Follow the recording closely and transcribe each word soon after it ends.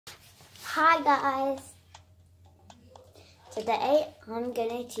Hi guys! Today I'm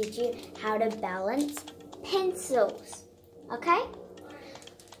going to teach you how to balance pencils, okay?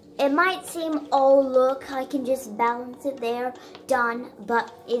 It might seem, oh look, I can just balance it there, done,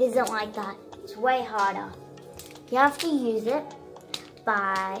 but it isn't like that. It's way harder. You have to use it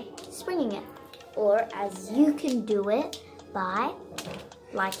by springing it, or as you can do it by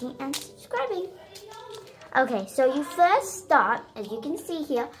liking and subscribing. Okay, so you first start, as you can see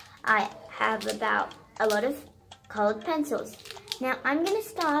here, I have about a lot of colored pencils. Now I'm going to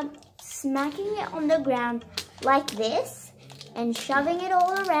start smacking it on the ground like this and shoving it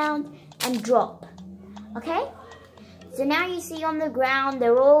all around and drop. Okay? So now you see on the ground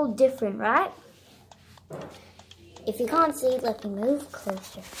they're all different, right? If you can't see, let me move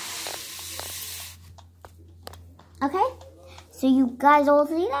closer. Okay? So you guys all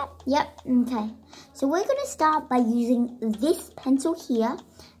see that? Yep, okay. So we're going to start by using this pencil here,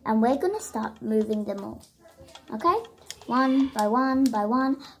 and we're going to start moving them all. Okay? One by one by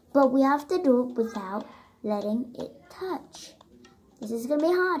one, but we have to do it without letting it touch. This is going to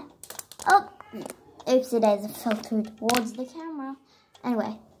be hard. Oh, oops, it is. It fell through towards the camera.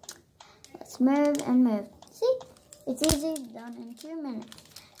 Anyway, let's move and move. See? It's easy, done in 2 minutes.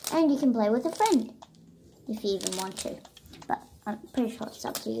 And you can play with a friend, if you even want to. But I'm pretty sure it's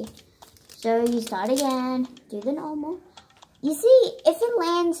up to you. So you start again, do the normal. You see, if it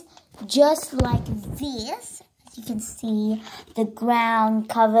lands just like this, as you can see, the ground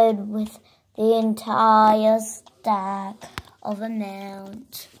covered with the entire stack of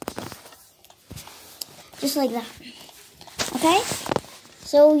amount. Just like that. Okay?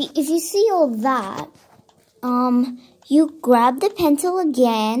 So if you see all that, you grab the pencil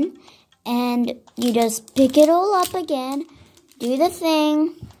again, and you just pick it all up again, do the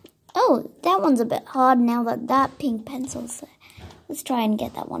thing. Oh, that one's a bit hard now that pink pencil's there. Let's try and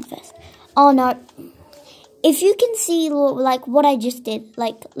get that one first. Oh, no. If you can see, like, what I just did,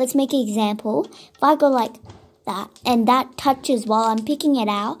 like, let's make an example. If I go like that, and that touches while I'm picking it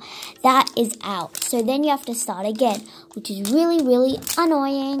out, that is out. So then you have to start again, which is really, really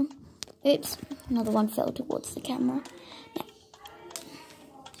annoying. Oops, another one fell towards the camera. Yeah.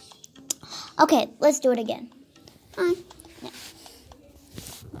 Okay, let's do it again. Yeah.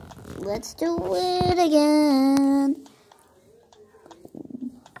 Let's do it again.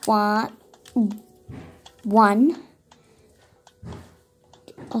 One.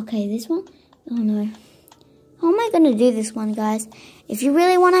 Okay, this one. Oh no. How am I going to do this one, guys? If you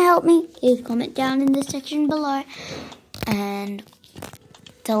really want to help me, please comment down in the section below and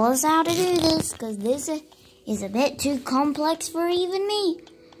tell us how to do this, because this is a bit too complex for even me.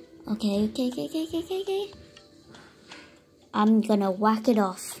 Okay. I'm going to whack it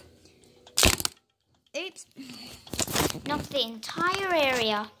off. Oops. Not the entire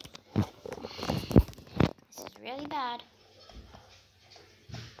area. This is really bad.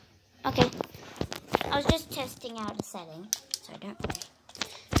 Okay. I was just testing out a setting, so don't worry.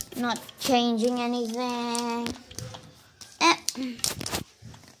 I'm not changing anything.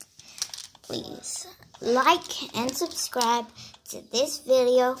 Please like and subscribe to this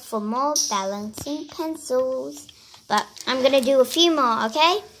video for more balancing pencils. But I'm going to do a few more,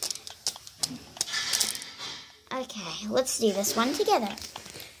 okay? Okay, let's do this one together.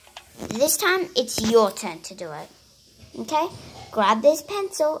 This time, it's your turn to do it. Okay? Grab this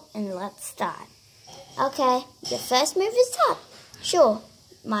pencil and let's start. Okay, your first move is top. Sure,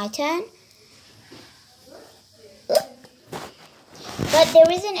 my turn. But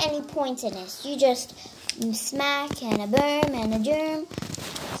there isn't any point in this. You just smack and a boom and a germ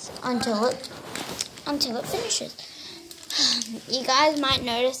until it finishes. You guys might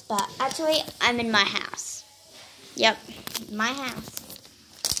notice, but actually, I'm in my house. Yep, my house.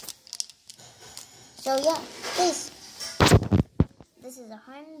 So yeah, this is a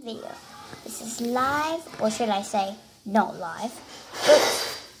home video. This is live, or should I say, not live.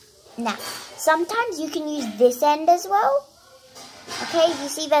 Oops. Now, sometimes you can use this end as well. Okay, you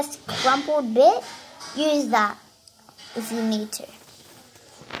see this crumpled bit? Use that if you need to.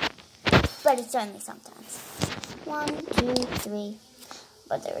 But it's only sometimes. 1, 2, 3.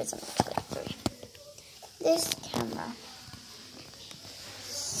 But there isn't actually 3. This camera.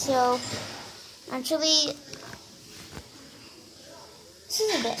 So, actually, this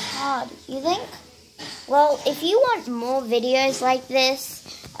is a bit hard, you think? Well, if you want more videos like this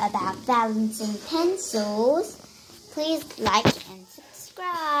about balancing pencils, please like and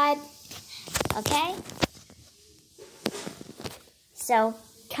subscribe, okay? So,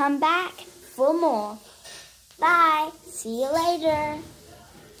 come back for more. Bye. See you later.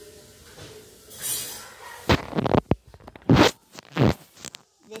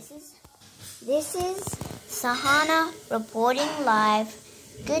 This is This is Sahana reporting live.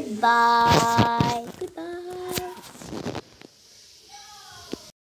 Goodbye. Goodbye.